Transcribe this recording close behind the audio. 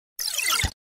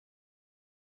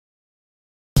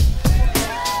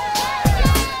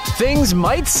Things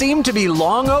might seem to be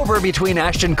long over between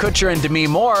Ashton Kutcher and Demi,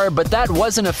 but that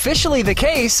wasn't officially the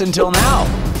case until now.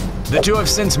 The two have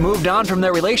since moved on from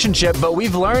their relationship, but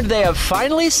we've learned they have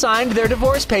finally signed their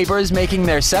divorce papers, making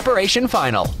their separation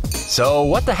final. So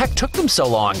what the heck took them so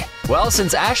long? Well,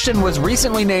 since Ashton was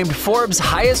recently named Forbes'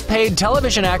 highest paid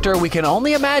television actor, we can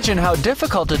only imagine how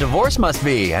difficult a divorce must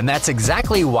be, and that's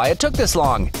exactly why it took this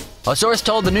long. A source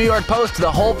told the New York Post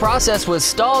the whole process was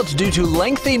stalled due to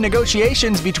lengthy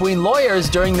negotiations between lawyers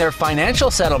during their financial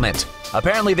settlement.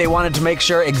 Apparently, they wanted to make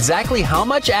sure exactly how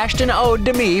much Ashton owed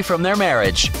Demi from their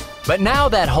marriage. But now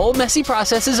that whole messy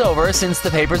process is over since the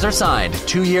papers are signed,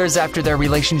 2 years after their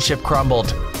relationship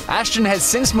crumbled. Ashton has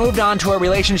since moved on to a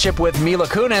relationship with Mila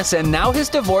Kunis, and now his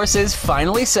divorce is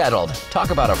finally settled.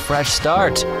 Talk about a fresh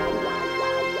start.